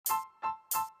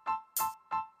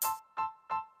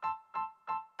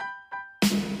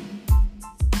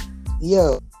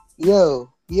Yo, yo.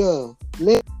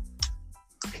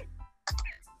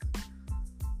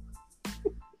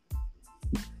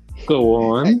 Go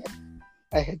on.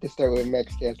 I had to start with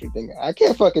Max Caster thing. I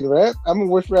can't fucking rap. I'm a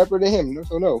worse rapper than him.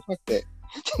 So no, fuck that.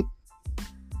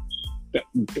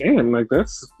 Damn, like that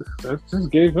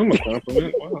just gave him a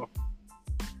compliment. Wow.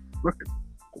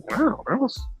 Wow,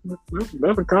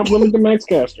 that's a compliment to Max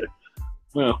Caster.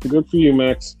 Wow, good for you,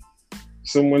 Max.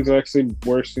 Someone's actually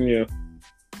worse than you.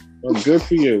 Well, good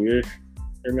for you.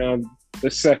 You're now the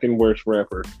second worst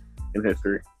rapper in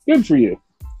history. Good for you.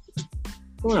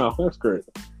 Wow, that's great.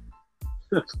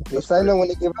 Yes, I know when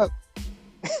to give up.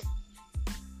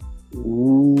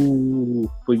 Ooh,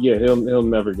 but yeah, he'll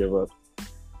never give up.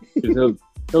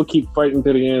 He'll keep fighting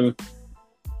to the end,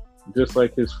 just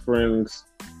like his friends,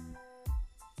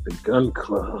 the Gun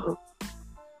Club.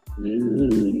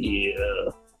 Ooh,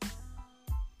 yeah.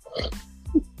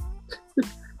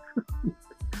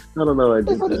 I don't know. Where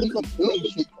did this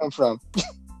shit come from?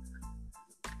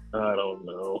 I don't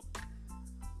know.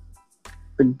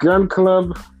 The Gun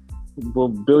Club. Well,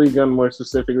 Billy Gunn more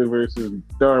specifically versus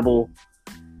Darby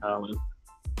Allin.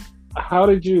 How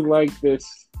did you like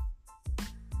this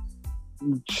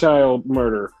child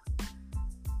murder?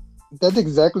 That's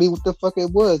exactly what the fuck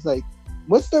it was. Like,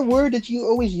 what's the word that you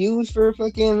always use for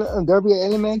fucking Darby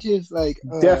Allin matches? Like,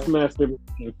 death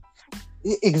masturbation.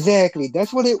 Exactly.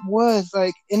 That's what it was.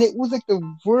 Like, and it was like the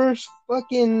worst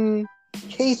fucking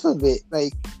case of it.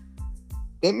 Like,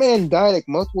 that man died like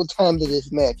multiple times in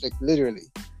this match. Like, literally.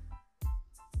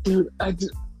 Dude, I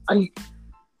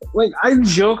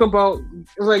joke about,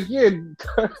 like, yeah,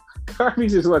 Darby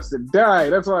just wants to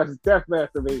die. That's why it's death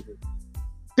masturbation.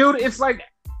 Dude, it's like,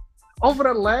 over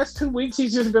the last 2 weeks,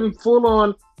 he's just been full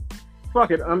on, fuck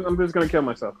it, I'm just gonna kill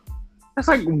myself. That's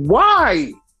like,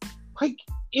 why? Like,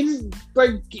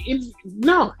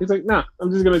 no. He's like, nah,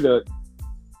 I'm just gonna do it.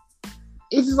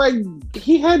 It's like,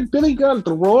 he had Billy Gunn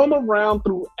throw him around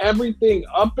through everything,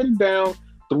 up and down,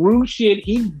 through shit.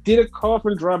 He did a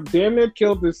coffin drop, damn near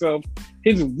killed himself.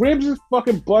 His ribs is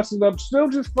fucking busted up, still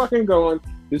just fucking going.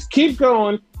 Just keep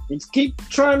going. Just keep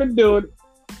trying to do it.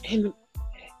 And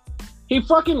he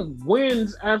fucking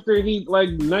wins after he, like,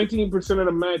 19% of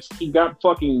the match, he got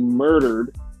fucking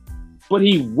murdered. But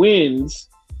he wins.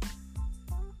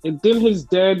 And then his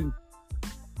dad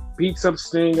beats up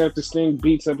Sting after Sting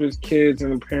beats up his kids,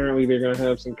 and apparently they're going to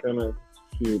have some kind of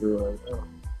feud.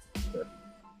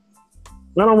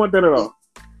 I don't want that at all.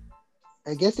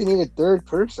 I guess they need a third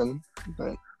person,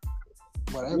 but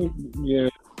whatever. Yeah,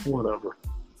 whatever.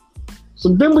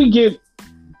 So then we get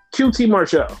QT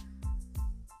Marshall.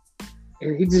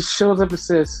 And he just shows up and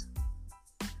says,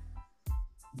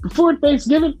 before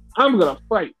Thanksgiving, I'm going to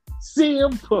fight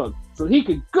CM Punk so he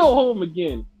could go home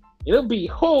again. And he'll be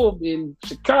home in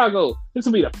Chicago. This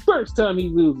will be the first time he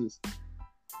loses.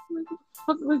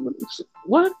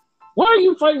 What? Why are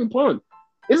you fighting Punk?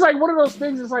 It's like one of those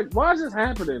things. It's like, why is this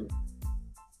happening?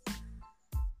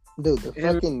 Dude,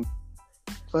 the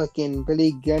fucking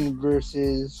Billy Gunn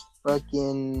versus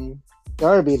fucking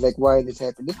Darby is like, why is this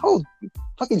happening? This whole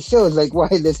fucking show is like, why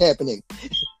is this happening?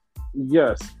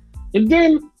 Yes. And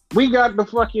then we got the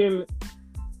fucking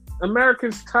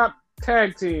America's Top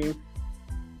Tag Team.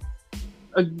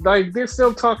 Like, they're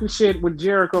still talking shit with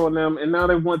Jericho and them, and now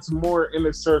they want some more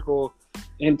Inner Circle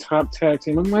and Top Tag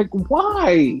Team. I'm like,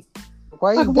 why?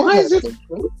 Why is it?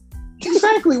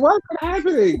 Exactly. Why is it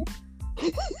happening?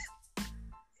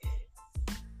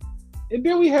 And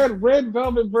then we had Red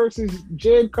Velvet versus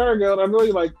Jade Cargill. And I'm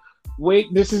really like,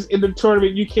 wait, this is in the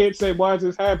tournament. You can't say, why is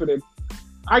this happening?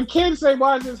 I can't say,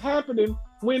 why is this happening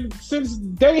when, since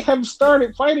they have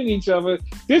started fighting each other,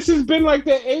 this has been like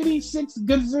the 86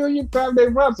 gazillion time they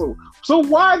wrestle. So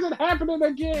why is it happening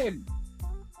again?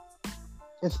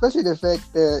 Especially the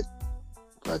fact that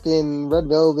fucking Red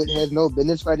Velvet has no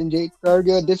business fighting Jade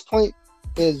Cargill at this point,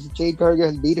 because Jade Cargill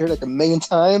has beat her like 1,000,000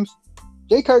 times.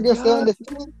 Jade Cargill's still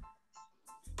undefeated.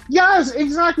 Yes,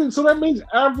 exactly. So that means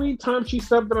every time she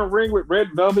stepped in a ring with Red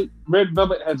Velvet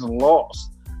has lost.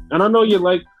 And I know you're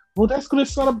like, well, that's going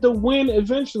to set up the win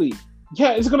eventually.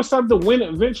 Yeah, it's going to set up the win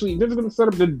eventually. This is going to set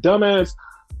up the dumbass,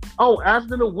 oh,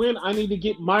 after the win, I need to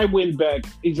get my win back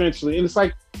eventually. And it's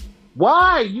like,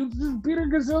 why? You just beat her a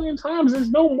gazillion times. There's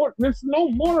no more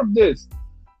of this.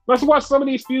 That's why some of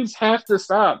these feuds have to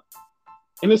stop.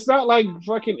 And it's not like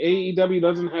fucking AEW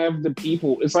doesn't have the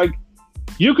people. It's like,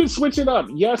 you can switch it up.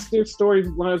 Yes, there's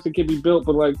storylines that can be built,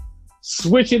 but like,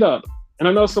 switch it up. And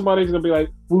I know somebody's going to be like,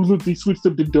 well, look, they switched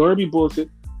up the Darby bullshit.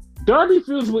 Darby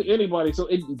feuds with anybody, so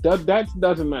that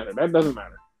doesn't matter. That doesn't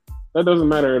matter. That doesn't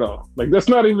matter at all. Like, that's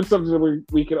not even something that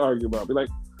we can argue about. Be like,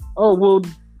 oh, well,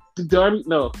 the Darby,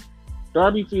 no.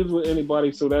 Darby feuds with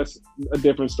anybody, so that's a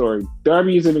different story.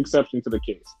 Darby is an exception to the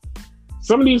case.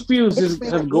 Some of these feuds just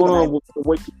have gone on with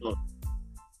way too long.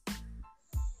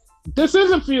 This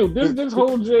is a feud. This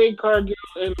whole Jade Cargill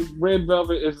and Red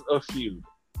Velvet is a feud.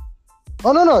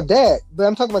 Oh no, that. But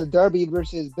I'm talking about the Darby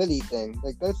versus Billy thing.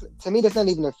 Like that's to me, that's not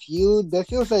even a feud. That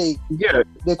feels like the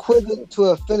equivalent to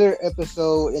a filler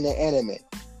episode in an anime,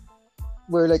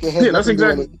 where like it has that's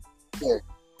exactly. Yeah.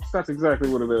 That's exactly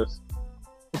what it is.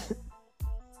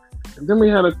 And then we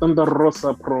had a Thunder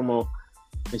Rosa promo,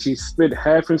 and she spit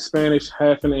half in Spanish,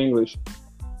 half in English,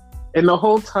 and the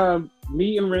whole time,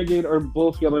 me and Renegade are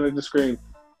both yelling at the screen.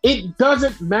 It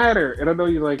doesn't matter, and I know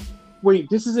you're like, wait,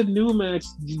 this is a new match,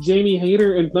 Jamie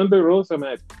Hayter and Thunder Rosa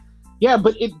match. Yeah,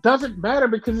 but it doesn't matter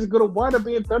because it's going to wind up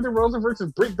being Thunder Rosa versus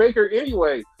Britt Baker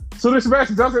anyway. So this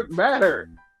match doesn't matter.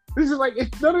 This is like,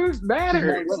 none of this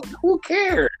matters. Who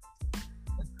cares?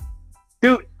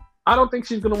 Dude, I don't think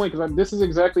she's going to win because this is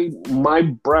exactly my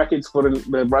brackets for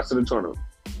the rest of the tournament.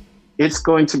 It's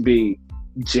going to be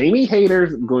Jamie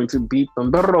Hayter's going to beat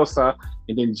Thunder Rosa,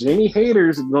 and then Jamie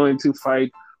Hayter's going to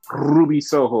fight Ruby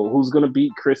Soho, who's going to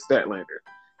beat Chris Statlander.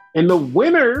 And the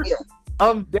winner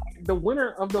of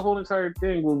the whole entire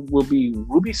thing will be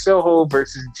Ruby Soho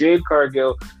versus Jade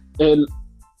Cargill, and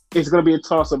it's going to be a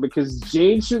toss-up because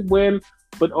Jade should win,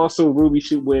 but also Ruby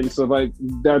should win. So, like,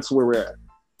 that's where we're at.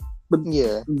 But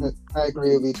yeah, I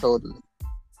agree with you totally.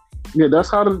 Yeah, that's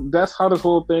how this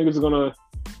whole thing is gonna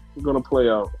play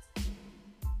out.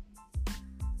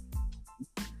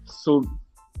 So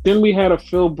then we had a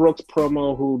Phil Brooks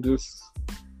promo who just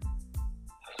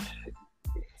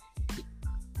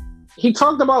he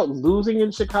talked about losing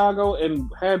in Chicago and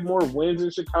had more wins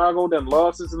in Chicago than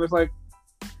losses, and it's like,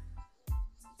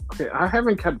 okay, I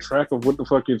haven't kept track of what the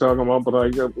fuck you're talking about,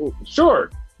 but sure,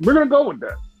 we're gonna go with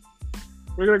that.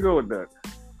 We're gonna go with that.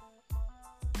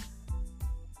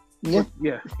 Yeah,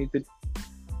 yeah, he did.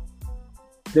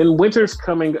 Then winter's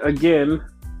coming again,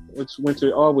 which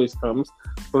winter always comes,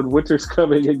 but winter's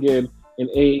coming again in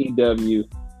AEW,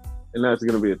 and that's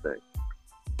gonna be a thing.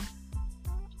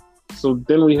 So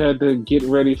then we had to get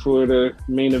ready for the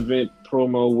main event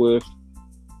promo with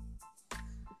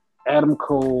Adam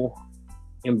Cole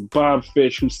and Bob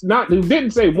Fish, who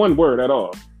didn't say one word at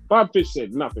all. Bob Fish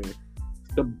said nothing.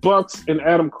 The Bucks and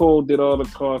Adam Cole did all the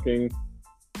talking,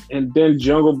 and then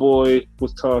Jungle Boy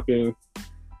was talking,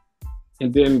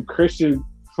 and then Christian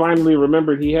finally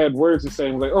remembered he had words to say.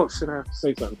 And was like, "Oh shit, I have to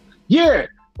say something." Yeah,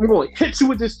 I'm going to hit you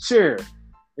with this chair.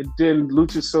 And then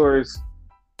Luchasaurus,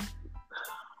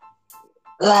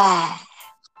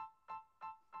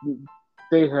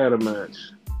 they had a match.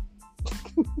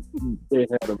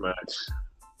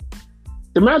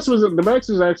 The match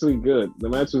was actually good. The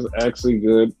match was actually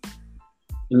good.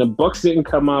 And the Bucks didn't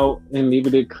come out, and neither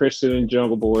did Christian and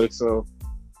Jungle Boy. So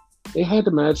they had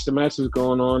the match. The match was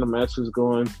going on. The match was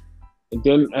going. And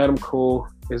then Adam Cole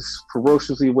is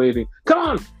ferociously waving, come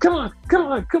on, to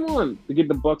get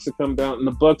the Bucks to come down. And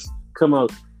the Bucks come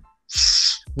out,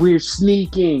 shh, we're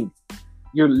sneaking.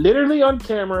 You're literally on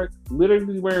camera,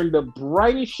 literally wearing the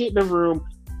brightest shit in the room.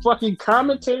 Fucking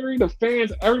commentary, the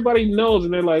fans, everybody knows.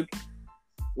 And they're like,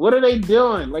 what are they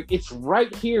doing? Like, it's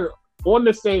right here on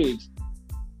the stage.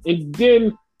 And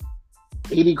then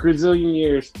 80 gazillion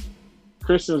years,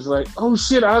 Christian was like, oh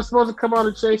shit, I was supposed to come out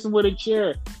and chase him with a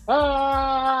chair.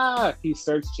 Ah! He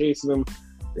starts chasing him.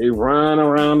 They run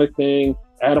around the thing.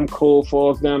 Adam Cole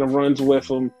falls down and runs with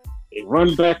him. They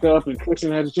run back up, and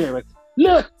Christian has a chair. Like,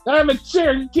 look, I have a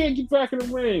chair. You can't get back in the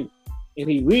ring. And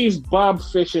he leaves Bob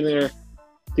Fish in there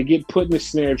to get put in the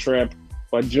snare trap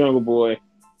by Jungle Boy.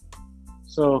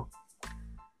 So,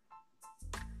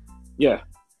 yeah.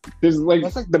 There's like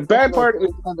the bad part is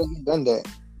done that.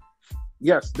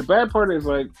 Yes, the bad part is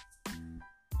like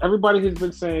everybody has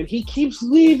been saying he keeps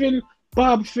leaving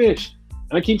Bob Fish,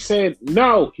 and I keep saying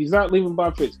no, he's not leaving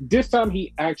Bob Fish. This time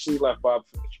he actually left Bob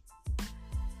Fish.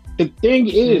 The thing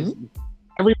is,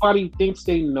 everybody thinks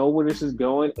they know where this is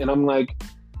going, and I'm like,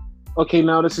 okay,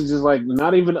 now this is just like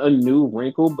not even a new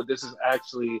wrinkle, but this is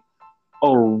actually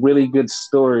a really good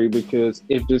story because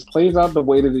if this plays out the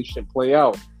way that it should play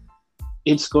out,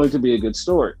 it's going to be a good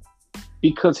story.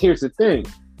 Because here's the thing.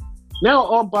 Now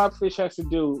all Bob Fish has to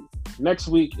do next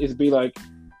week is be like,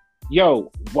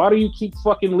 yo, why do you keep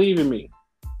fucking leaving me?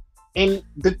 And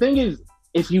the thing is,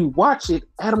 if you watch it,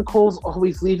 Adam Cole's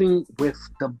always leaving with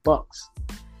the Bucks.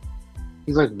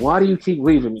 He's like, why do you keep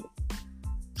leaving me?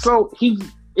 So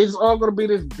it's all going to be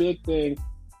this big thing.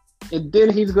 And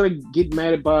then he's going to get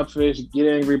mad at Bob Fish, get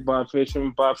angry at Bob Fish,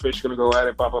 and Bob Fish going to go at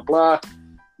it, blah, blah, blah.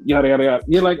 Yada, yada, yada.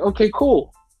 You're like, okay,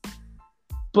 cool.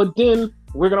 But then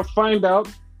we're going to find out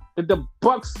that the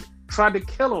Bucks tried to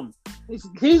kill him.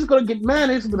 He's going to get mad.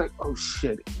 He's going to be like, oh,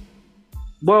 shit.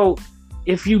 Well,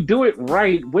 if you do it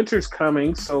right, winter's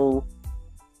coming. So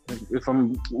if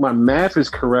my math is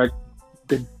correct,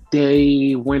 the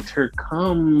day winter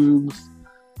comes,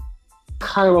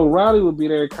 Kyle O'Reilly will be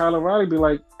there. Kyle O'Reilly will be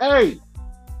like, hey,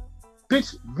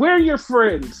 bitch, we're your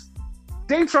friends.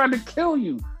 They tried to kill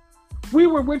you. We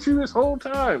were with you this whole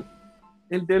time.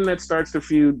 And then that starts the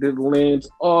feud that lands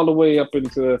all the way up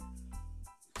into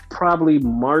probably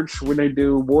March when they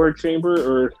do War Chamber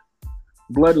or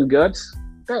Blood and Guts.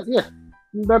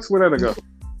 That's where that'll go.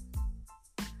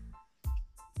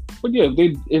 But yeah,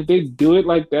 if they do it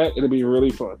like that, it'll be really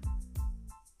fun.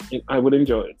 And I would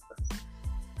enjoy it.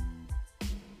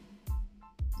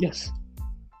 Yes.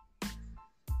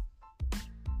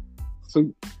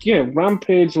 So yeah,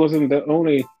 Rampage wasn't the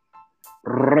only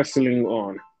wrestling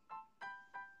on.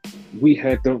 We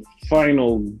had the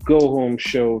final go-home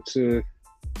show to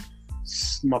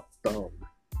SmackDown.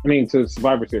 To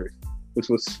Survivor Series, which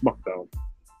was SmackDown.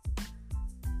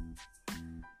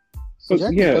 So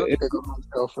yeah, it's a go-home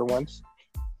show for once.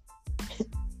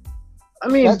 I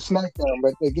mean, not SmackDown,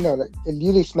 but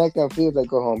usually SmackDown feels like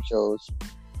go-home shows.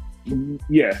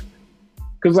 Yeah,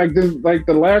 because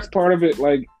the last part of it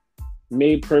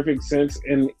made perfect sense,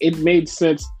 and it made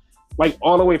sense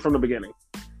all the way from the beginning.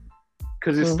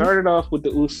 Because it started off with the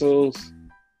Usos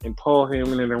and Paul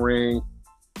Heyman in the ring,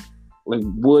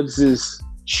 Woods'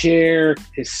 chair,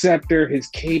 his scepter, his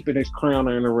cape, and his crown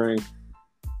are in the ring,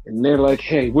 and they're like,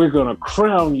 "Hey, we're gonna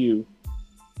crown you."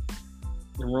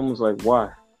 And Roman's like,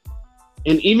 "Why?"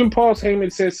 And even Paul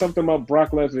Heyman says something about Brock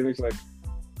Lesnar, and he's like,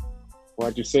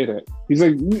 "Why'd you say that?" He's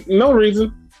like, "No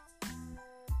reason."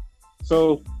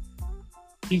 So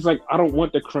he's like, "I don't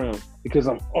want the crown because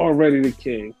I'm already the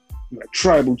king, my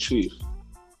tribal chief."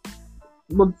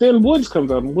 But then Woods comes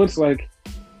out, and Woods like,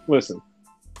 "Listen,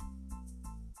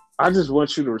 I just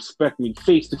want you to respect me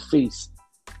face to face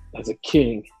as a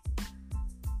king."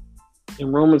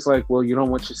 And Roman's like, "Well, you don't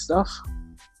want your stuff?"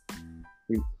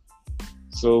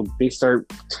 So they start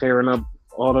tearing up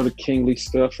all of the kingly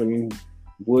stuff, and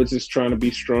Woods is trying to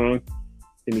be strong.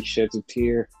 Then he sheds a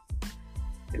tear,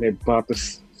 and they're about to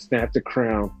snap the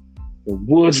crown. And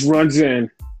Woods runs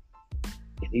in,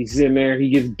 and he's in there. He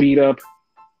gets beat up,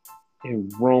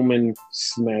 and Roman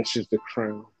smashes the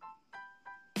crown,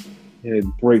 and it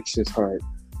breaks his heart.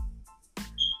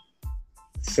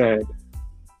 Sad.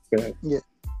 Yeah.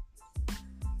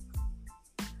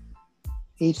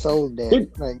 He sold that.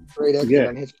 Great acting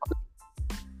on his part.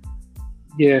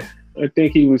 Yeah, I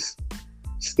think he was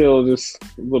still just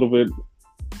a little bit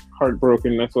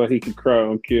heartbroken. That's why he could cry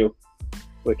on cue.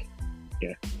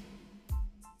 Yeah.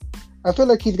 I feel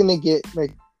like he's gonna get his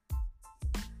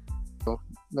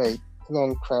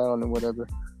own crown or whatever.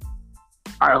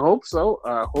 I hope so.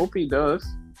 I hope he does.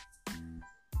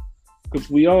 Because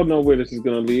we all know where this is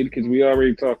going to lead, because we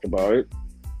already talked about it.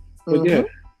 But yeah.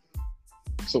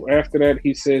 So after that,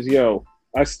 he says, "Yo,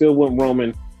 I still want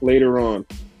Roman later on.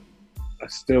 I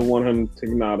still want him to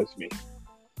acknowledge me."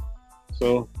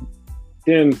 So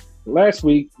then last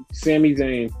week, Sami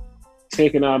Zayn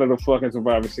taken out of the fucking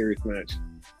Survivor Series match.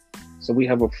 So we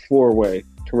have a 4-way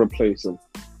to replace him.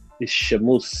 It's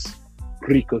Sheamus,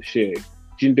 Ricochet,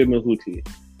 Jinder Mahal,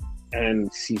 and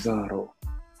Cesaro.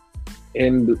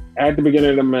 And at the beginning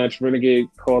of the match, Renegade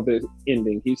called the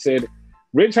ending. He said,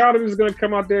 Rich Holland is going to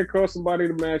come out there, call somebody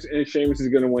the match, and Sheamus is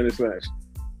going to win this match.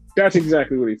 That's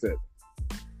exactly what he said.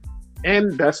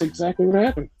 And that's exactly what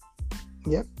happened.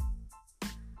 Yep.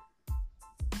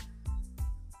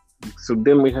 So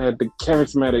then we had the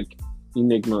charismatic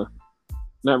Enigma,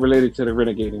 not related to the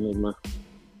Renegade Enigma.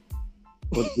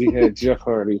 But we had Jeff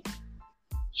Hardy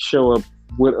show up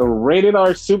with a Rated R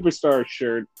Superstar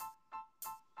shirt.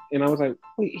 And I was like,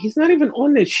 wait, he's not even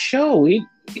on this show.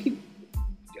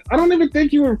 I don't even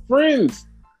think you were friends.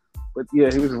 But yeah,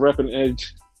 he was repping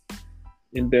Edge.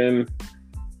 And then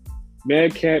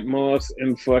Madcap Moss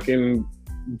and fucking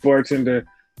bartender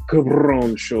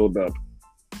Cabron showed up.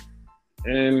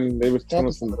 And they was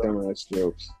telling some dumbass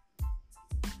jokes.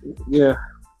 Yeah.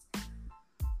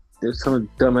 There's some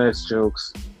dumbass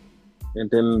jokes. And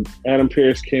then Adam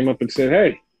Pearce came up and said,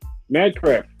 "Hey,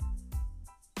 Madcap,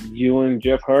 you and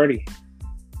Jeff Hardy."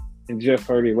 And Jeff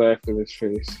Hardy laughed in his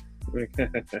face.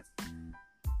 It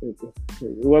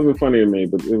wasn't funny to me,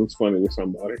 but it was funny to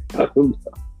somebody. I don't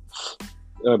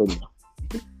know.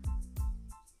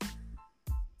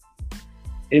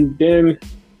 And then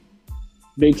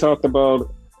they talked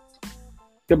about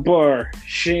the bar.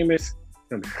 Sheamus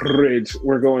and Ridge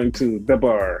were going to the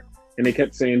bar. And they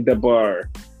kept saying the bar.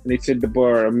 And they said the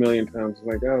bar a million times.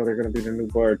 Like, oh, they're going to be the new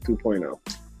bar 2.0.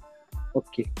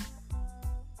 Okay.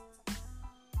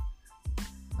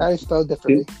 I spelled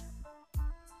differently.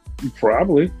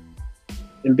 Probably.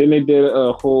 And then they did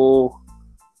a whole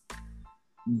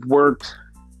worked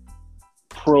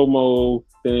promo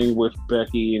thing with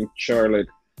Becky and Charlotte.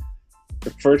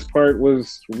 The first part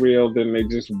was real, then they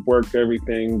just worked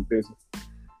everything.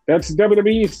 That's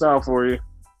WWE style for you.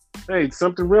 Hey,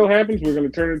 something real happens, we're going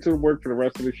to turn it into work for the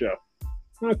rest of the show.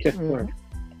 Okay, fine.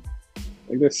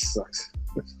 Like, this sucks.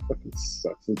 This fucking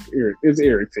sucks. It's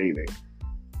irritating.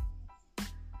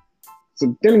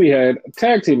 So then we had a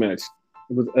tag team match.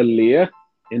 It was Aaliyah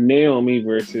and Naomi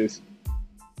versus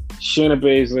Shayna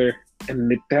Baszler and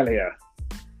Natalya.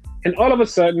 And all of a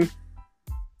sudden,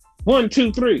 1,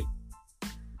 2, 3.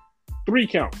 3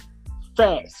 count.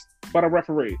 Fast by the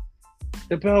referee.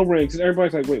 The bell rings and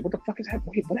everybody's like, wait, what the fuck is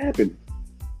happening? Wait, what happened?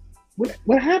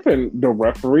 What happened? The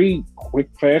referee, quick,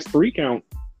 fast 3 count.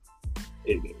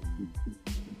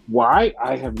 Why?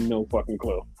 I have no fucking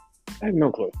clue. I have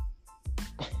no clue.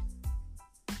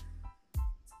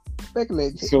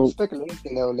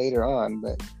 Speculation though later on,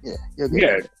 but yeah, you'll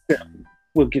get yeah,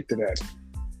 we'll get to that.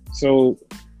 So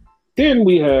then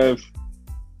we have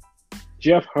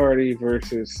Jeff Hardy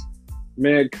versus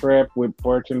Mad Crap with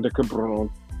Bartender Cabron.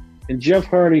 And Jeff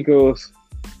Hardy goes,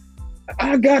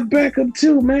 I got backup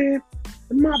too, man.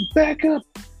 And my backup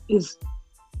is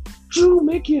Drew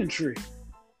McIntyre.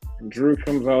 And Drew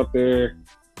comes out there.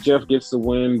 Jeff gets the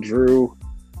win. Drew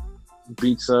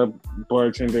beats up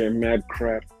Bartender and Mad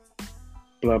Crap.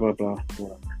 Blah, blah, blah,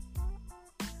 blah.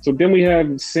 So then we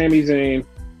have Sami Zayn.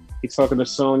 He's talking to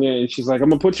Sonya, and she's like, I'm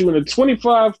going to put you in a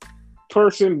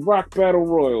 25-person Rock Battle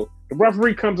Royal. The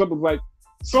referee comes up and is like,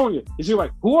 Sonya. And she's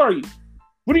like, who are you?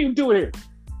 What are you doing here?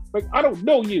 Like, I don't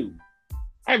know you.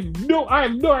 I have no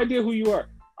idea who you are.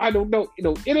 I don't know.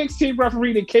 NXT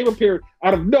referee that came up here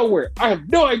out of nowhere. I have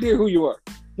no idea who you are.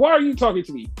 Why are you talking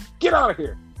to me? Get out of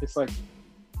here. It's like,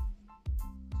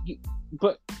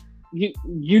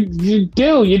 you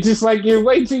do. You're just like, you're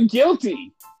way too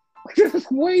guilty. You're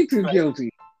way too guilty.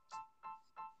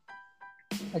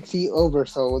 Like, she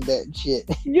oversold that shit.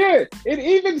 Yeah, and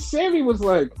even Sammy was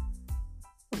like,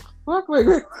 fuck,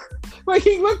 like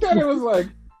he looked at it and was like,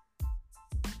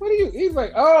 what are you? He's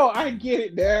like, oh, I get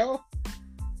it now.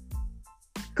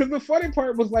 Because the funny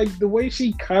part was like the way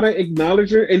she kind of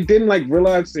acknowledged her and didn't like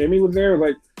realize Sammy was there.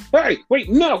 Like, hey, wait,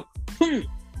 no, no,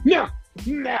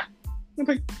 nah. I'm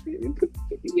like,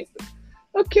 yeah.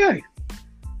 Okay.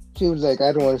 She was like,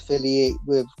 I don't want to affiliate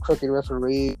with crooked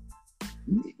referee.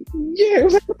 Yeah, it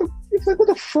was like, what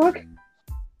the fuck?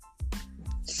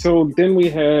 So then we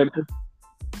had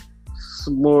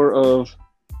some more of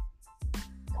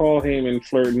Paul Heyman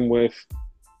flirting with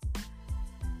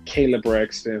Kayla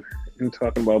Braxton and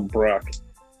talking about Brock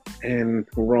and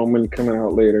Roman coming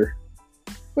out later.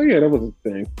 But yeah, that was a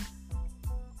thing.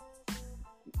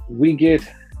 We get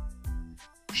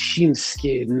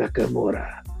Shinsuke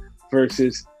Nakamura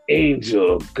versus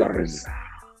Angel Garza.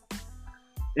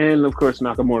 And of course,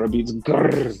 Nakamura beats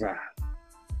Garza.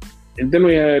 And then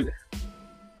we had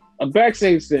a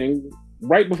backstage thing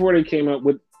right before they came up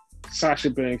with Sasha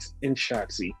Banks and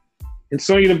Shotzi. And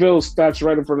Sonya Deville stops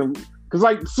right in front of them. Because,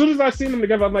 like, as soon as I seen them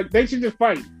together, I'm like, they should just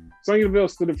fight. Sonya Deville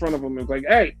stood in front of them and was like,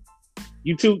 hey,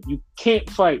 you two, you can't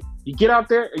fight. You get out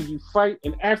there and you fight.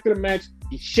 And after the match,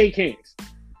 you shake hands.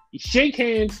 You shake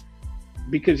hands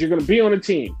because you're going to be on a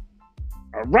team.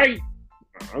 All right.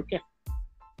 Okay.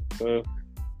 So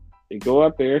they go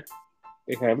out there.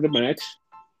 They have the match.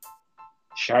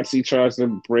 Shotzi tries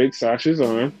to break Sasha's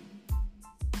arm.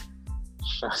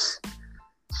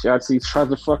 Shotzi tries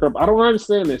to fuck up. I don't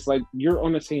understand this. Like, you're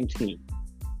on the same team.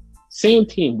 Same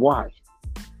team. Why?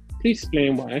 Please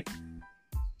explain why.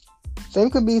 Same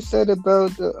could be said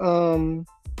about the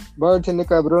Bartender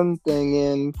Cabron thing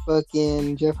and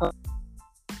fucking Jeff Hardy.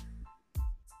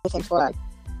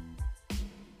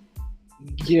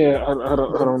 Yeah, I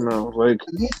don't know. Like,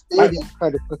 they didn't try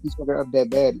to fuck each other up that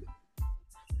badly.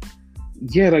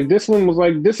 Yeah, like this one was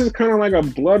like, this is kind of like a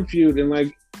blood feud, and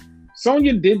like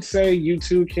Sonya did say you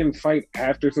two can fight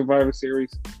after Survivor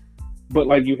Series, but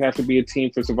like you have to be a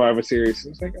team for Survivor Series.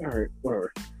 It's like, all right,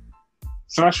 whatever.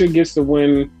 Sasha gets the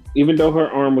win, even though her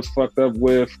arm was fucked up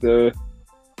with the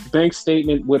bank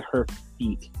statement with her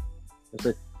feet. It's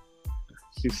like,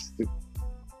 she's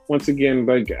once again,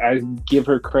 like, I give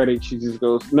her credit. She just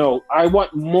goes, no, I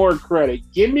want more credit.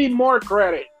 Give me more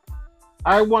credit.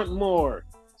 I want more.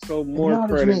 So more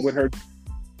credit with her.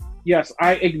 Yes,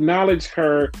 I acknowledge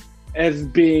her as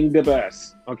being the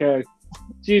best. Okay?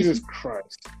 Jesus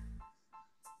Christ.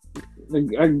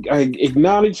 I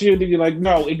acknowledge you, and you're like,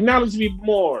 no, acknowledge me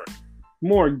more.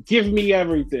 More. Give me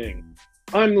everything.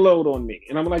 Unload on me.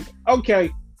 And I'm like, okay,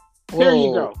 there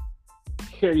you go.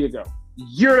 here you go.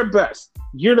 You're the best.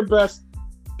 You're the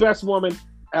best woman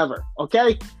ever.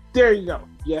 Okay? There you go.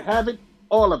 You have it,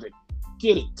 all of it.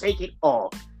 Get it. Take it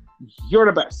all. You're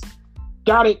the best.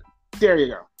 Got it. There you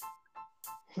go.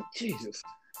 Jesus.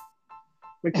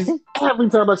 Because every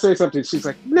time I say something, she's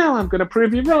like, no, I'm going to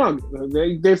prove you wrong.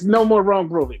 There's no more wrong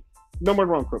proving. No more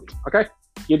wrong proving. Okay?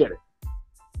 You did it.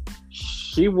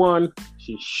 She won.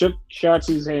 She shook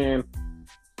Shotzi's hand.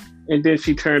 And then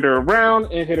she turned her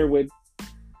around and hit her with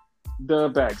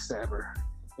the backstabber.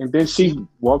 And then she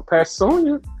walked past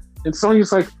Sonya. And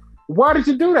Sonya's like, why did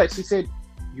you do that? She said,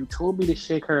 you told me to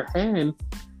shake her hand.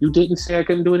 You didn't say I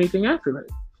couldn't do anything after that.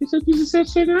 She said, you just said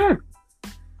shake her hand.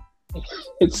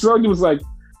 And Sonya was like,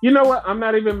 you know what? I'm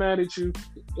not even mad at you.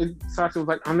 And Sasha was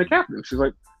like, I'm the captain. She's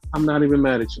like, I'm not even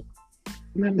mad at you.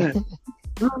 I'm not mad.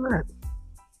 I'm not mad.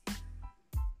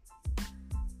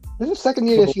 This is the second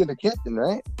year that she's the captain,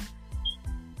 right?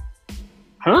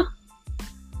 Huh?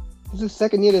 This is the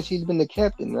second year that she's been the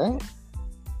captain, right?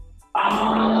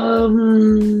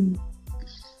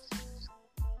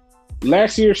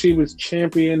 Last year she was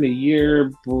champion. The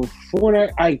year before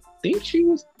that, I think she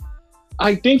was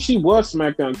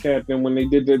SmackDown captain when they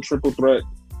did the triple threat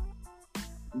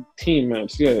team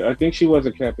match. Yeah, I think she was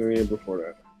a captain the year before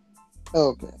that.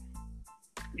 Okay.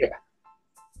 Yeah.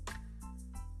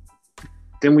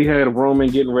 Then we had Roman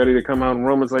getting ready to come out, and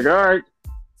Roman's like, all right,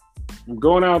 I'm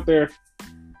going out there.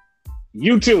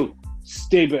 You two,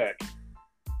 stay back.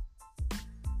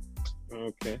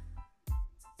 Okay.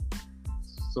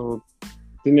 So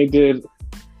then they did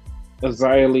a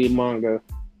Xia Li manga.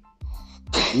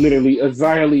 Literally a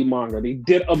Xia Li manga. They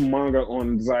did a manga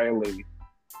on Xia Li.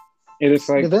 And it's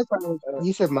like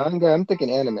you said manga, I'm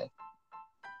thinking anime.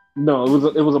 No,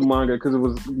 it was a manga because it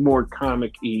was more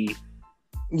comic-y.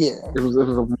 Yeah. It was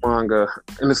a manga.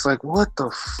 And it's like, what the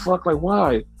fuck? Like,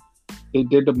 why? They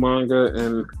did the manga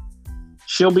and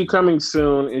she'll be coming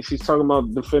soon and she's talking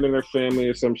about defending her family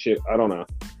or some shit. I don't know.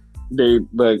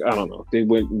 I don't know. They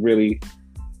went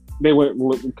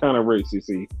kind of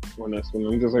racy on this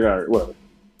one. I'm just like, all right, well,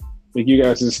 like you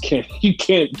guys just can't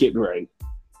get right.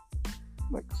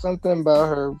 Like something about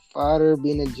her father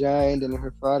being a giant and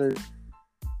her father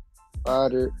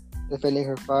defending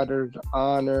her father's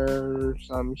honor,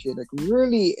 some shit, like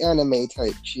really anime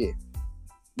type shit.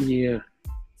 Yeah.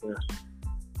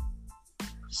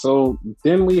 So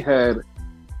then we had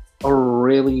a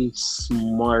really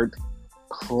smart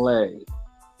play.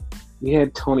 We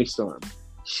had Toni Storm.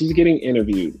 She's getting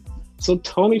interviewed. So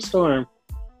Toni Storm,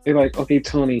 they're like, okay,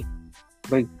 Toni,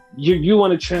 like you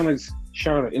want to challenge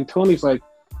Charlotte. And Tony's like,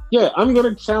 yeah, I'm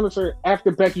going to challenge her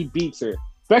after Becky beats her.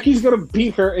 Becky's going to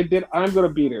beat her, and then I'm going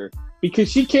to beat her.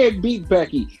 Because she can't beat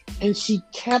Becky. And she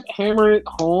kept hammering it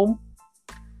home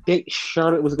that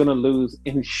Charlotte was going to lose,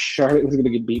 and Charlotte was going to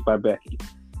get beat by Becky.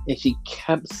 And she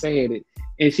kept saying it.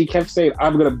 And she kept saying,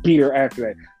 I'm going to beat her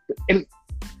after that.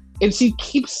 And she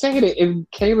keeps saying it. And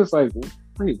Kayla's like,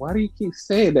 wait, why do you keep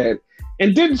saying that?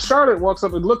 And then Charlotte walks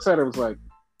up and looks at her and was like,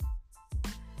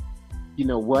 you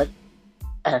know what?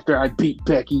 After I beat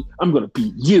Becky, I'm going to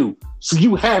beat you. So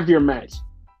you have your match.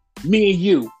 Me and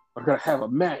you are going to have a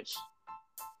match.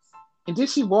 And then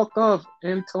she walked off,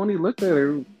 and Toni looked at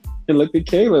her and looked at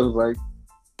Kayla and was like,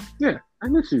 yeah, I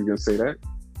knew she was going to say that.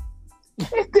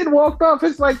 And then walked off.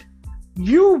 It's like,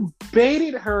 you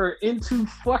baited her into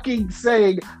fucking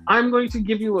saying, I'm going to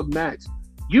give you a match.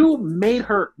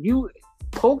 You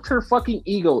poked her fucking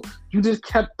ego. You just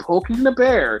kept poking the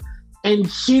bear. And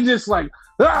she just like,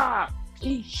 ah!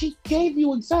 And she gave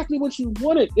you exactly what you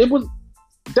wanted.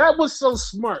 That was so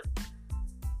smart.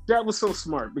 That was so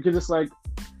smart because it's like,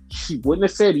 she wouldn't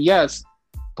have said yes,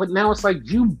 but now it's like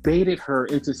you baited her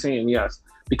into saying yes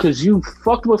because you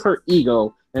fucked with her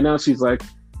ego, and now she's like,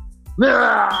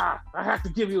 nah, I have to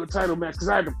give you a title match because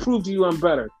I have to prove to you I'm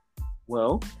better.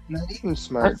 Well, not even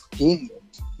smart, genius.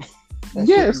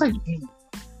 Yeah, it's like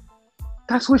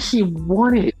that's what she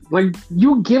wanted. Like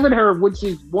you giving her what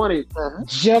she wanted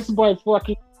just by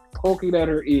fucking poking at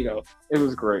her ego. It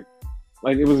was great.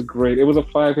 Like it was great. It was a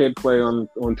 5-head play on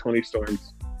Toni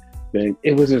Storm's thing.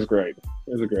 It was just great.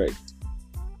 It was great.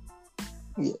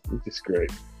 Yeah, it was just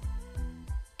great.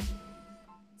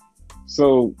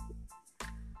 So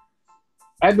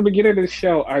at the beginning of the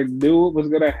show, I knew it was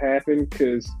gonna happen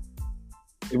because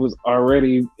it was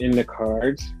already in the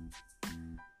cards.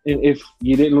 And if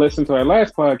you didn't listen to our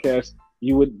last podcast,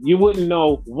 you wouldn't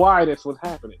know why this was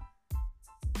happening.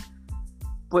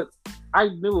 But I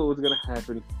knew it was going to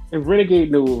happen, and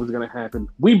Renegade knew it was going to happen.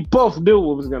 We both knew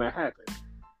what was going to happen.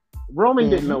 Roman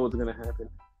didn't know what was going to happen.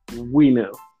 We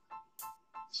knew.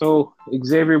 So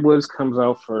Xavier Woods comes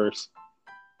out first.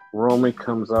 Roman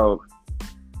comes out.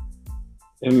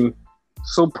 And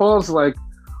so Paul's like,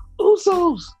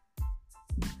 Usos,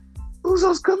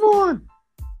 come on.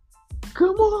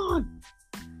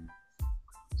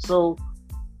 So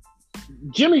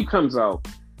Jimmy comes out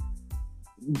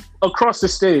across the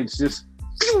stage, just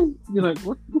you're like,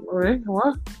 what? All right,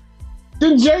 what?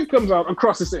 Then Jay comes out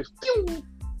across the stage.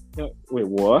 Wait,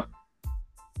 what?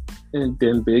 And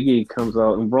then Big E comes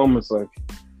out, and Roman's like,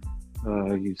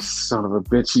 you son of a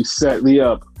bitch, you set me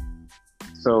up.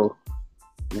 So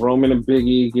Roman and Big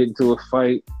E get into a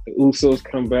fight. The Usos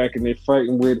come back, and they're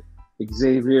fighting with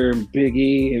Xavier and Big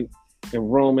E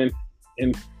and Roman,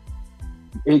 and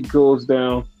it goes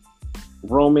down.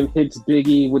 Roman hits Big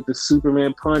E with the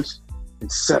Superman punch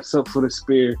and sets up for the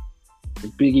spear.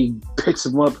 And Big E picks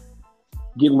him up,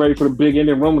 getting ready for the big end.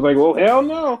 And Roman's like, "Oh hell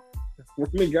no!"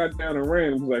 Roman got down and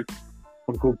ran. He was like,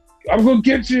 "I'm gonna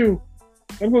get you.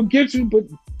 But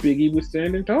Big E was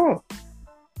standing tall.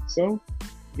 So,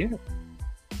 yeah,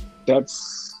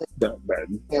 that's that bad.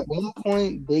 At one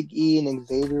point, Big E and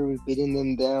Xavier was beating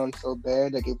them down so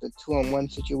bad, like it was a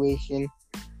 2-on-1 situation,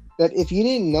 that if you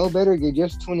didn't know better, you're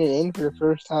just tuning in for the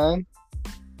first time.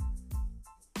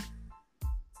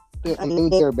 I knew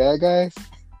they were bad guys.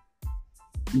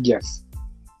 Yes.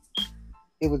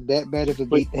 It was that bad of a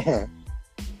beat down.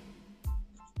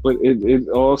 But it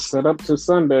all set up to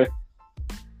Sunday.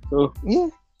 So yeah,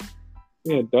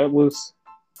 that was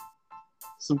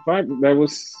Survivor. That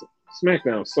was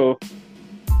SmackDown. So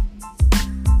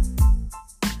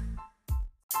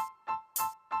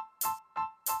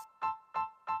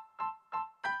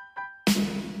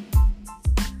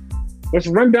let's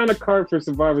run down the card for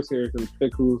Survivor Series and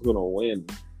pick who's gonna win.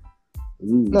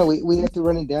 Ooh. No, we have to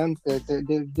run it down because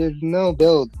there's no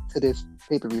build to this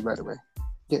pay-per-view, by the way.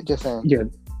 Just saying. Yeah,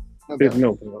 there's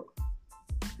no build.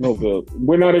 No build.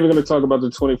 We're not even going to talk about the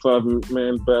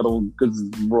 25-man battle because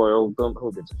it's Royal.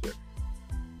 Who gives a shit?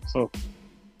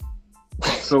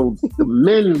 So the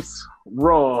men's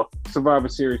Raw Survivor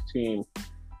Series team: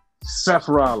 Seth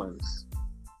Rollins,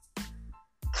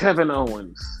 Kevin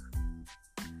Owens,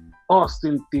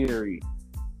 Austin Theory,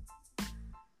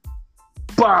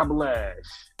 Bob Lash,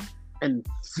 and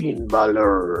Finn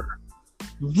Balor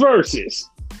versus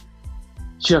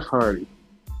Jeff Hardy,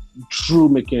 Drew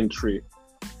McIntyre,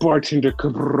 Bartender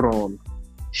Cabron,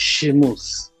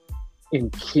 Sheamus,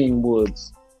 and King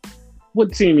Woods.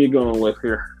 What team you going with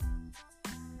here?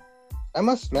 I'm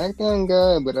a SmackDown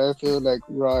guy, but I feel like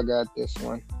Raw got this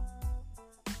one.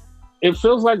 It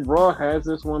feels like Raw has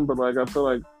this one, but like I feel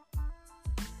like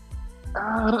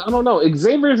I don't know.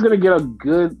 Xavier's going to get a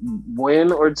good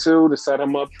win or two to set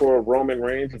him up for Roman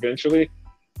Reigns eventually.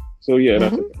 So, yeah,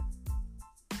 that's okay.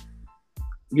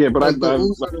 Yeah, but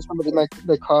somebody might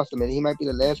cost him, and he might be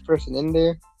the last person in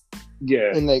there.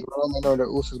 Yeah. And like Roman or the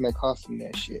Usos might cost him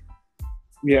that shit.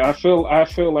 Yeah, I feel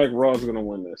like Raw's going to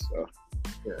win this. So,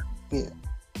 yeah.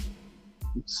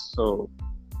 So,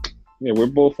 yeah, we're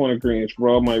both on agreement.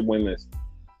 Raw might win this.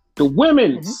 The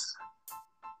women's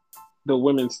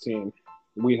team.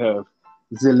 We have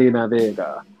Zelina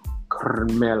Vega,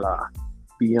 Carmella,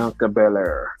 Bianca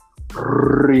Belair,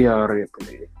 Rhea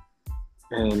Ripley,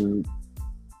 and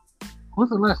who's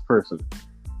the last person?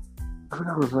 I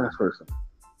forgot who was the last person.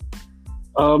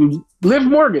 Liv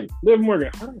Morgan. How did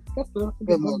I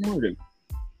forget Liv Morgan?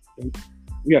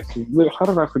 Yes, how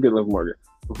did I forget Liv Morgan?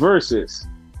 Versus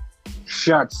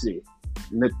Shotzi,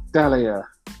 Natalya,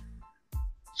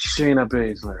 Shayna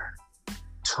Baszler,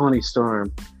 Toni Storm,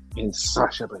 and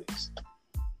Sasha Banks.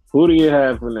 Who do you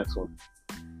have for this one?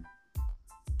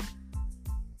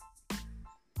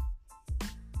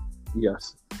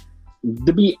 Yes.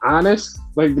 To be honest,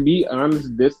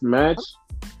 this match,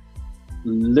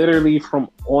 literally from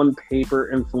on paper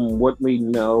and from what we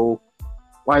know,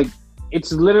 like,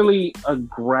 it's literally a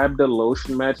grab the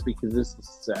lotion match because this is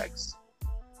sex.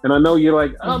 And I know you're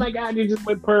like, oh my God, you just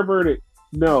went perverted.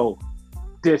 No,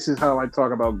 this is how I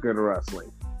talk about good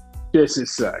wrestling. This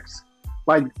is sex.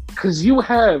 Like, because you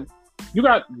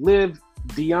got Liv,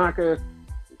 Bianca,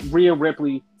 Rhea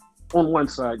Ripley on one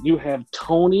side. You have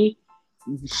Toni,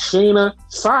 Shayna,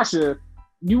 Sasha.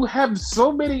 You have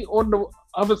so many on the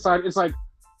other side. It's like,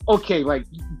 okay, like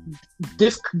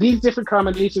these different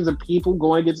combinations of people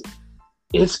going against,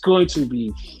 it's going to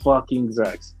be fucking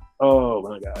sex. Oh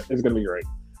my God, it's going to be great.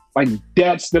 Like,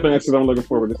 that's the match that I'm looking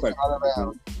forward to. It's like,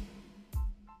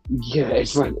 yeah,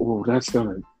 it's like, oh, that's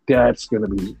gonna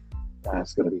be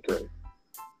great.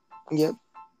 Yep.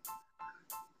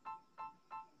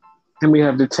 And we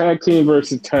have the tag team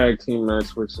versus tag team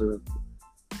match, which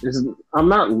is I'm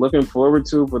not looking forward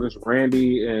to, but it's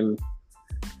Randy and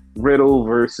Riddle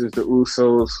versus the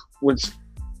Usos, which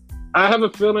I have a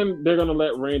feeling they're gonna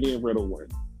let Randy and Riddle win.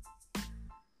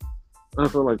 I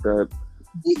feel like that.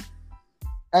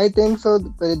 I think so,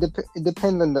 but it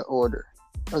depends on the order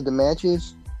of the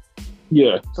matches.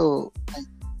 Yeah. So, like,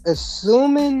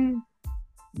 assuming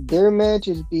their match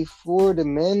is before the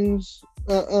men's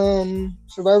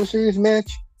Survivor Series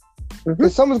match,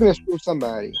 because someone's gonna screw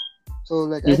somebody. So,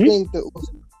 like, I think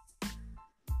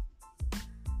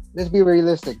let's be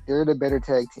realistic. They're the better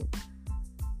tag team.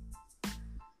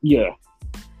 Yeah.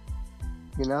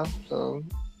 You know, so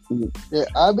they're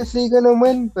obviously gonna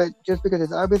win, but just because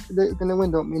it's obviously they're gonna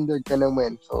win, don't mean they're gonna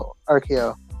win. So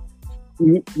RKO.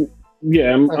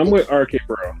 Yeah, I'm with RK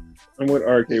Bro. I'm with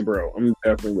RK Bro. I'm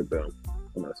definitely with them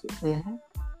on this one.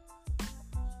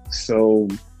 So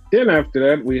then after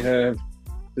that, we have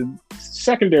the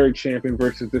secondary champion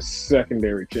versus the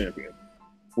secondary champion.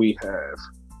 We have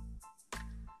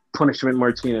Punishment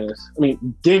Martinez. I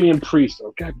mean, Damian Priest.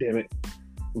 Oh, God damn it.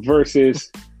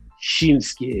 Versus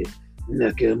Shinsuke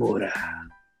Nakamura.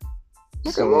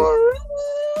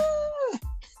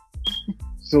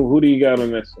 So who do you got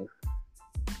on this one?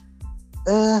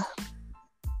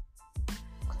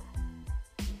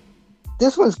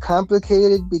 This one's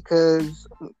complicated because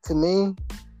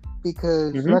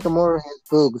Nakamura has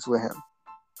boogs with him.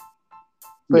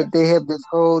 But they have this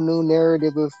whole new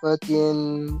narrative of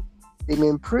fucking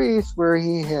Damian Priest where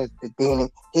he has the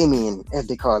Damian, as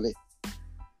they call it.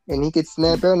 And he could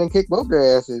snap out and kick both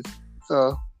their asses.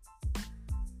 So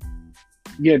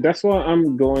yeah, that's why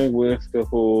I'm going with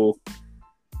the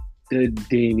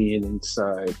Damian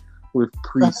inside with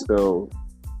Priest though.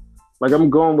 Like, I'm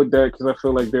going with that because I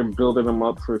feel like they're building him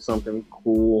up for something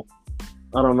cool.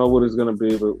 I don't know what it's gonna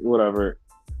be, but whatever.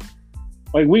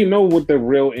 Like, we know what the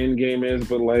real end game is,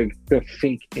 but like the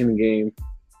fake end game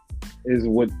is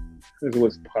what's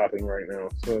popping right now.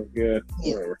 So yeah,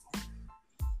 whatever.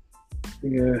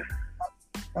 Yeah,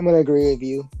 I'm gonna agree with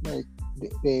you, like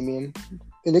Damian.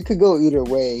 And it could go either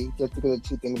way, just because of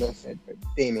two things I said. But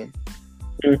Damian.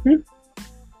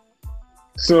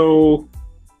 So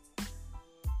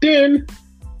then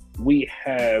we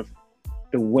have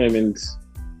the women's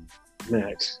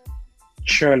match: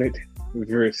 Charlotte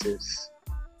versus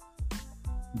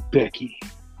Becky.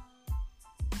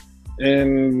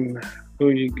 And who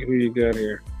you got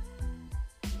here?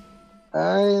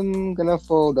 I'm gonna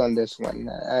fold on this one.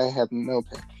 I have no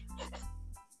pick.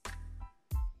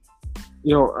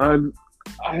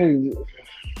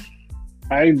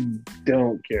 I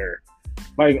don't care.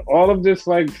 Like, all of this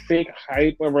like fake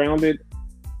hype around it,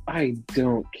 I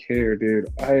don't care, dude.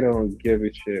 I don't give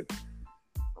a shit.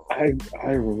 I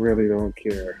really don't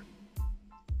care.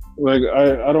 Like,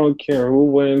 I don't care who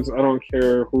wins. I don't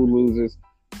care who loses.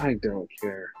 I don't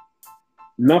care.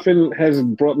 Nothing has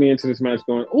brought me into this match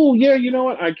going, oh, yeah, you know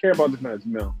what? I care about this match.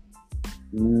 No.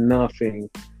 Nothing.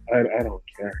 I don't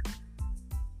care.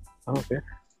 I don't care.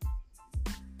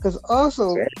 Because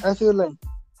also, I feel like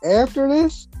after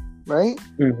this, right?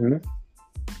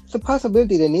 It's a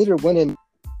possibility that neither winning.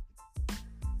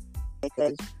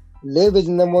 Because Liv is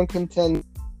the number one contender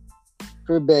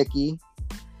for Becky.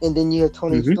 And then you have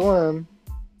Toni Storm,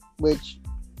 which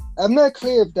I'm not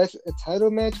clear if that's a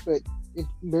title match, but it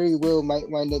very well might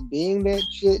wind up being that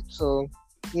shit. So,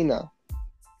 you know.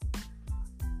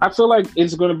 I feel like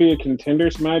it's going to be a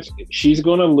contenders match. She's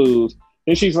going to lose.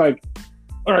 And she's like,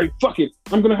 all right, fuck it.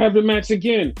 I'm going to have the match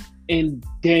again. And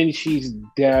then she's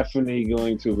definitely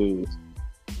going to lose.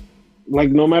 Like,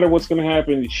 no matter what's going to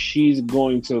happen, she's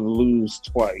going to lose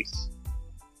twice.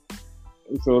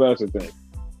 So that's the thing.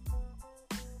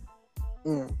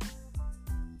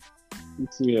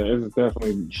 It's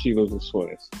definitely she loses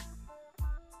twice.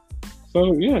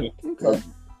 So, yeah. Okay.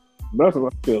 That's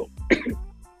what I feel.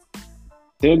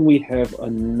 Then we have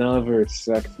another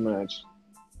sex match.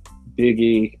 Big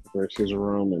E versus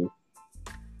Roman.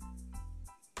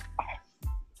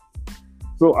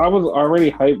 So I was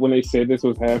already hyped when they said this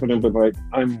was happening, but like,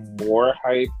 I'm more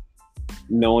hyped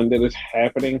knowing that it's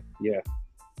happening. Yeah.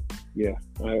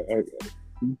 I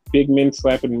big men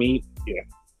slapping meat. Yeah.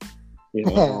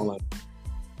 All in.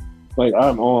 Like,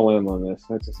 I'm all in on this.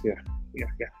 That's just yeah.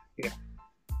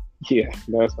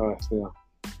 That's how I feel.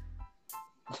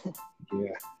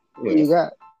 Yeah. What you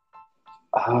got?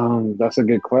 That's a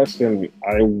good question.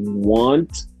 I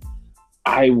want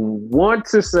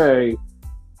to say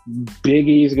Big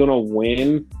E's gonna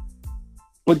win,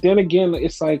 but then again,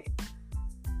 it's like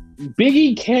Big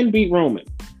E can beat Roman.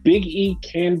 Big E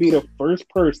can be the first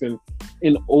person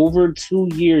in over 2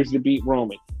 years to beat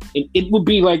Roman, and it would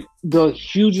be like the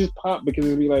hugest pop because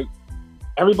it'd be like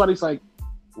everybody's like,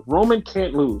 Roman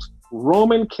can't lose.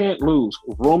 Roman can't lose.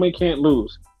 Roman can't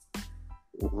lose.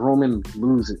 Roman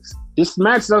loses. This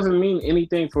match doesn't mean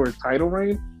anything for his title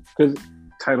reign because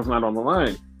title's not on the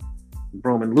line.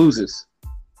 Roman loses.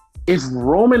 If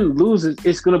Roman loses,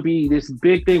 it's gonna be this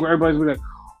big thing where everybody's gonna be like,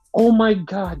 "Oh my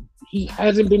God, he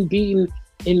hasn't been beaten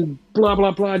in blah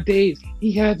blah blah days.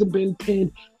 He hasn't been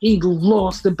pinned. He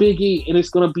lost to Big E," and it's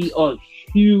gonna be a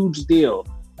huge deal.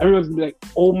 Everyone's gonna be like,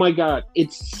 "Oh my God,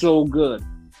 it's so good."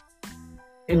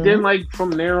 And then, like,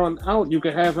 from there on out, you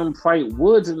can have him fight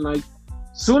Woods, and like,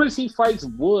 soon as he fights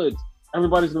Woods,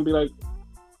 everybody's gonna be like,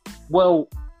 "Well,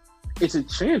 it's a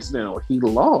chance now. He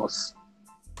lost.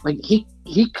 Like, he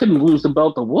couldn't lose the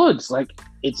belt to Woods. Like,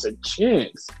 it's a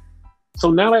chance."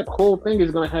 So now that whole thing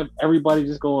is gonna have everybody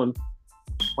just going,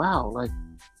 "Wow, like,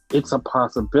 it's a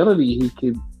possibility he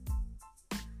could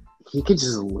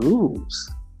just lose."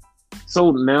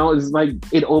 So now it's like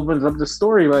it opens up the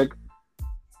story like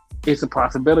it's a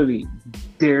possibility.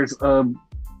 There's a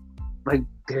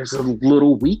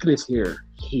little weakness here.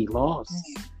 He lost.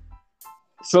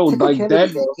 So like that,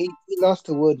 he lost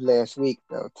to Wood last week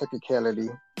though. Technicality,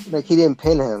 like he didn't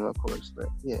pin him, of course, but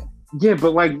yeah. Yeah,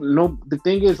 but like no, the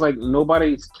thing is like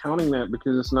nobody's counting that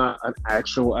because it's not an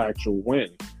actual win.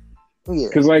 Yeah.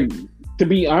 Because like to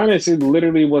be honest, it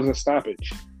literally was a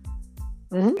stoppage.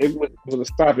 It was a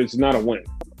stoppage, not a win.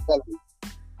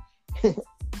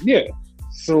 Yeah.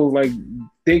 So like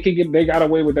they got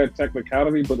away with that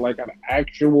technicality, but like an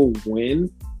actual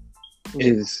win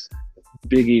is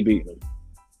Big E beating him.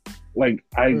 Like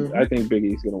I think Big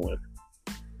E's gonna win.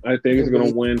 I think it's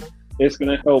gonna win. It's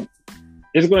gonna help.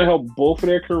 It's gonna help both of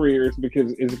their careers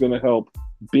because it's gonna help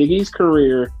Big E's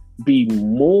career be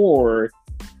more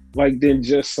like than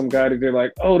just some guy that they're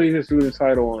like, oh, they just threw the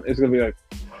title on. It's gonna be like,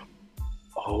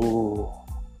 oh,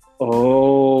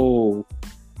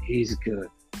 he's good.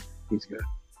 He's good.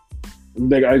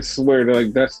 Like I swear,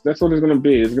 like that's what it's gonna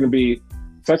be. It's gonna be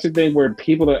such a thing where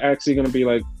people are actually gonna be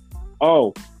like,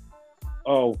 oh,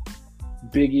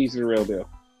 Big E's the real deal.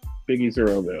 Big E's the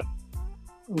real deal.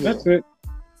 Yeah. That's it.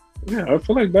 Yeah, I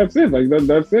feel like that's it. Like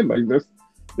that's it. Like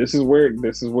this is where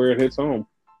it hits home.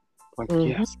 Like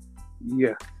yes,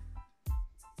 yeah.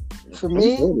 For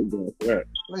me, like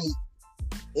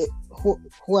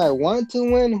who I want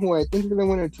to win, who I think is gonna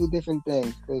win are two different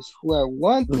things. Because who I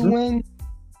want to win,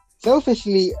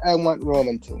 selfishly, I want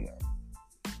Roman to win,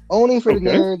 only for the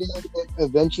narrative that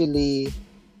eventually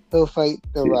he'll fight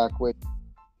The Rock with.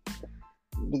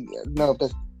 No,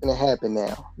 that's gonna happen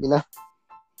now. You know.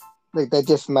 Like, that's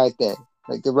just my thing.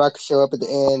 Like, The Rock show up at the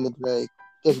end and like,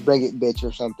 just bring it, bitch,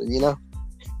 or something, you know?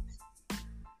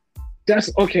 That's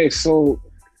okay, so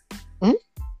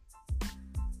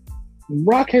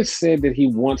Rock has said that he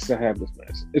wants to have this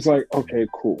match. It's like, okay,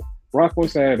 cool. Rock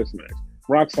wants to have this match.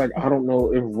 Rock's like, I don't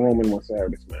know if Roman wants to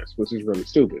have this match, which is really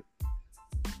stupid.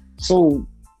 So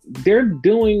they're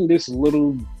doing this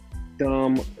little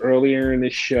dumb earlier in the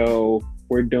show.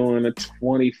 We're doing a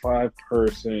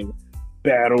 25-person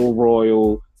battle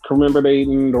royal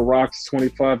commemorating The Rock's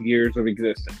 25 years of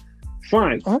existence.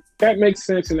 Fine. That makes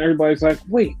sense. And everybody's like,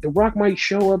 wait, The Rock might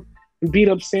show up and beat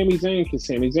up Sami Zayn because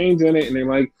Sami Zayn's in it. And they're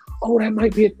like, oh, that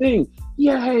might be a thing.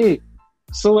 Yay.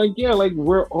 So like, yeah, like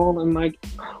we're all in like,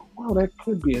 oh, wow, that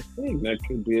could be a thing. That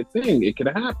could be a thing. It could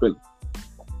happen.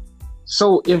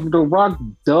 So if The Rock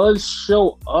does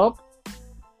show up,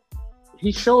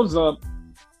 he shows up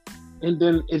and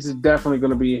then it's definitely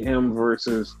going to be him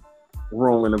versus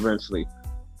Roman eventually.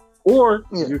 Or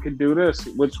you could do this,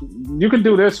 which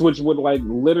would like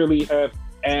literally have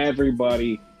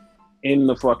everybody in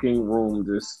the fucking room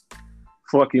just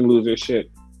fucking lose their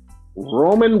shit.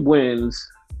 Roman wins.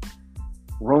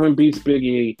 Roman beats Big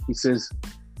E. He says,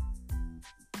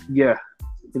 yeah.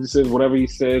 He just says whatever he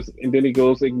says, and then he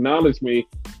goes, acknowledge me.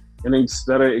 And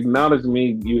instead of acknowledge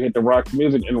me, you hit the Rock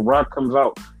music, and Rock comes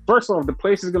out. First off, the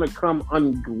place is gonna come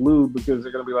unglued because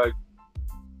they're gonna be like,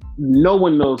 no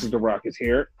one knows that The Rock is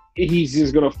here. He's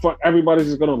just gonna everybody's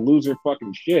just gonna lose their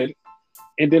fucking shit.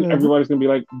 And then everybody's gonna be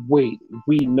like, wait,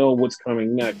 we know what's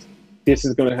coming next. This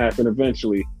is gonna happen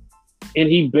eventually. And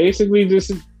he basically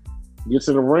just gets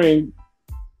in the ring,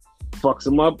 fucks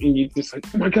him up, and you just like,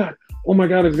 oh my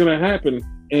god, it's gonna happen.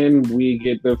 And we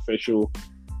get the official,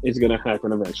 it's gonna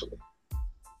happen eventually.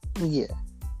 Yeah.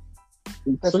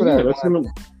 That's what I want.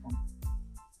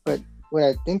 But what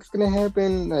I think's gonna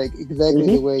happen, like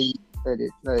exactly the way you said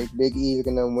it, like Big E is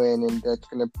gonna win, and that's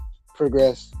gonna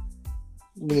progress,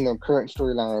 current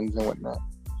storylines and whatnot.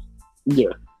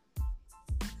 Yeah,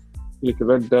 because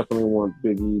I definitely want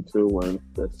Big E to win.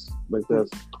 That's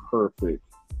perfect.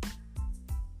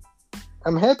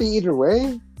 I'm happy either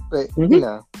way, but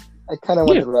I kind of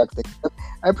want The Rock to.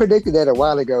 I predicted that a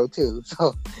while ago too,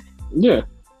 so yeah.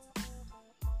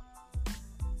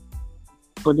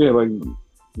 But yeah,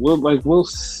 we'll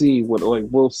see what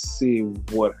happens.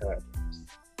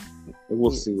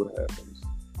 We'll Yeah. see what happens.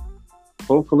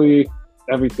 Hopefully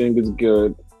everything is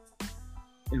good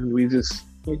and we just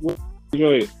we'll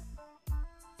enjoy it.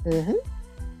 Mm-hmm.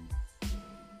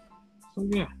 So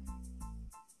yeah.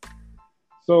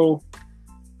 So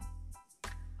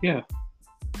yeah.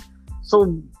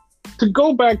 So to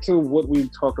go back to what we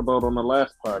talked about on the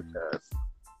last podcast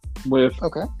with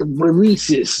Okay. the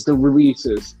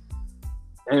releases,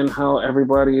 and how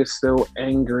everybody is still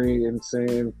angry and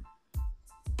saying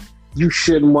you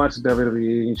shouldn't watch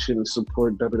WWE, you shouldn't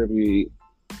support WWE,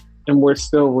 and we're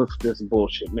still with this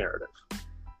bullshit narrative.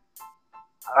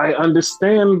 I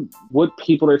understand what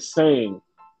people are saying,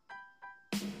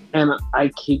 and I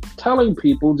keep telling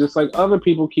people, just like other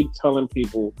people keep telling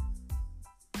people,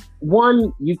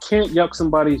 one, you can't yuck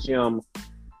somebody's yum,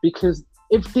 because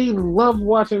if they love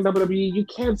watching WWE, you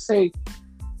can't say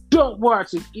don't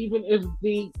watch it, even if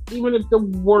the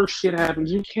worst shit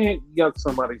happens. You can't yuck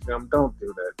somebody's yum. Don't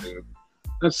do that, dude.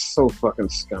 That's so fucking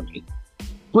scummy.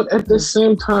 But at the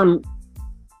same time,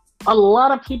 a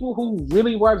lot of people who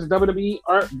really watch WWE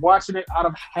aren't watching it out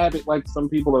of habit. Like some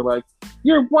people are like,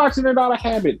 you're watching it out of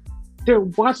habit. They're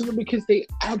watching it because they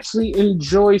actually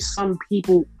enjoy some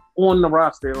people on the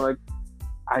roster. Like,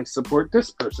 I support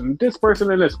this person, and this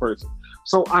person.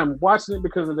 So I'm watching it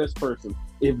because of this person.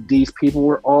 If these people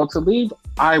were all to leave,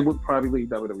 I would probably leave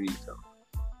WWE too.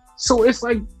 So it's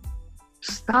like,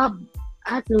 stop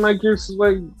acting like you're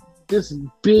like this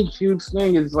big, huge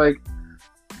thing is like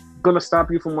gonna stop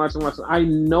you from watching wrestling. I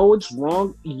know it's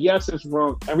wrong. Yes, it's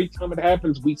wrong. Every time it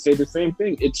happens, we say the same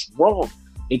thing. It's wrong.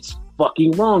 It's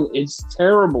fucking wrong. It's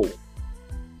terrible.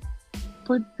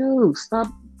 But dude,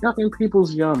 stop yucking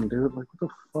people's yum, dude. Like, what the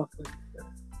fuck is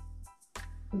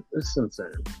that? It's insane.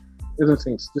 It's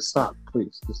insane. Just stop,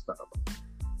 please. Just stop.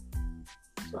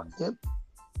 Stop. Yep.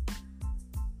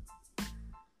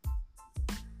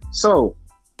 So,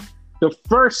 the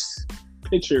first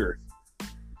pictures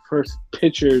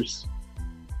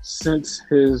since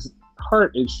his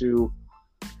heart issue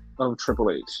of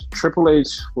Triple H. Triple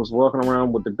H was walking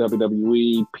around with the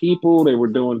WWE people. They were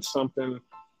doing something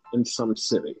in some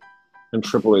city, and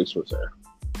Triple H was there.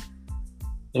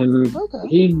 And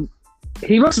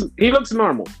he looks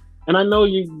normal. And I know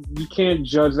you can't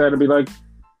judge that and be like,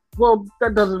 well,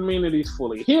 that doesn't mean that he's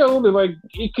fully healed. And like,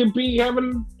 he could be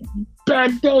having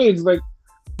bad days. Like,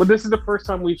 but this is the first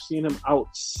time we've seen him out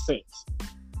since.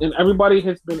 And everybody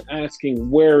has been asking,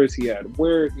 where is he at?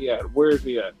 Where is he at? Where is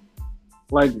he at?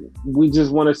 Like, we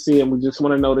just want to see him. We just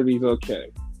want to know that he's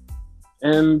okay.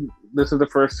 And this is the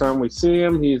first time we see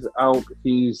him. He's out.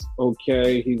 He's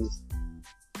okay. He's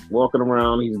walking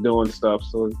around. He's doing stuff.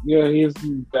 So, yeah, he's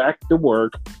back to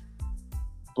work.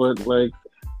 But, like,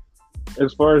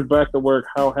 as far as back to work,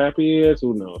 how happy he is,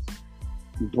 who knows?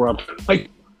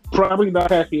 Probably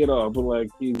not happy at all, but, like,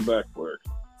 he's back to work.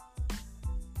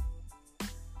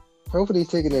 Hopefully he's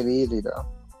taking it easy, though.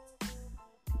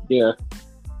 Yeah.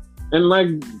 And, like,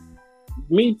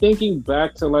 me thinking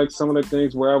back to, like, some of the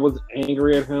things where I was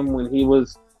angry at him when he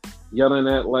was yelling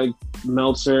at, like,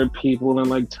 Meltzer people and,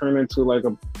 like, turned into, like,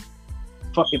 a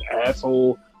fucking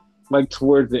asshole, like,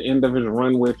 towards the end of his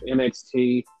run with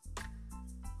NXT.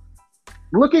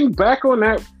 Looking back on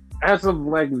that as of,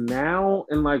 like, now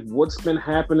and, like, what's been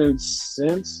happening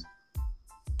since,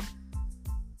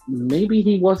 maybe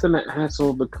he wasn't an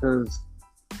asshole because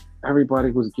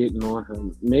everybody was getting on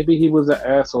him. Maybe he was an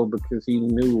asshole because he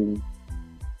knew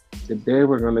that they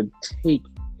were going to take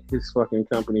his fucking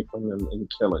company from him and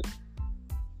kill it.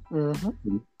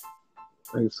 Mm-hmm.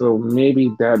 And so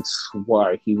maybe that's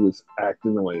why he was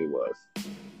acting the way he was.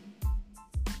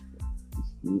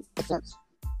 Makes sense.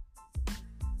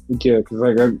 Yeah, because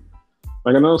like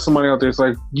I know somebody out there's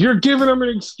like, you're giving him an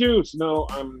excuse. No,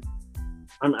 I'm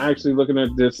actually looking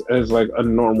at this as like a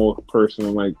normal person.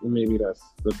 I'm like, maybe that's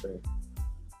the thing.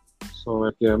 So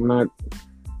like, yeah, I'm not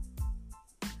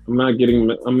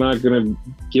gonna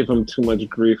give him too much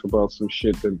grief about some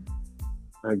shit that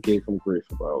I gave him grief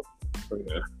about. So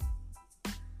yeah.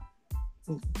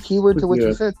 Keyword to what Yeah.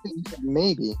 you said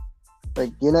maybe.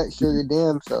 Like, you're not sure your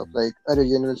damn self. Like, other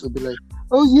journalists will be like,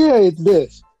 oh yeah, it's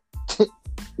this.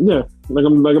 Yeah,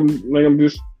 I'm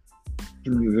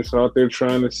just out there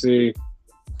trying to see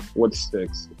what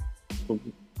sticks.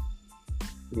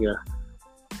 Yeah,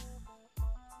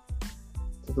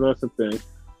 so that's the thing.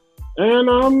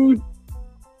 And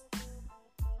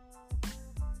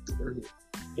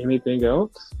anything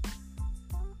else?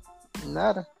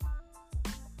 Nada.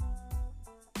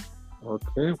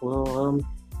 Okay, well,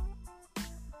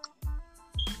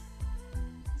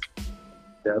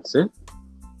 that's it.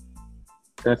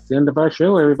 That's the end of our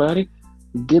show, everybody.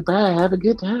 Goodbye. Have a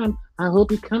good time. I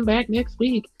hope you come back next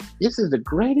week. This is the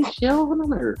greatest show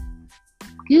on earth.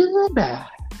 Goodbye.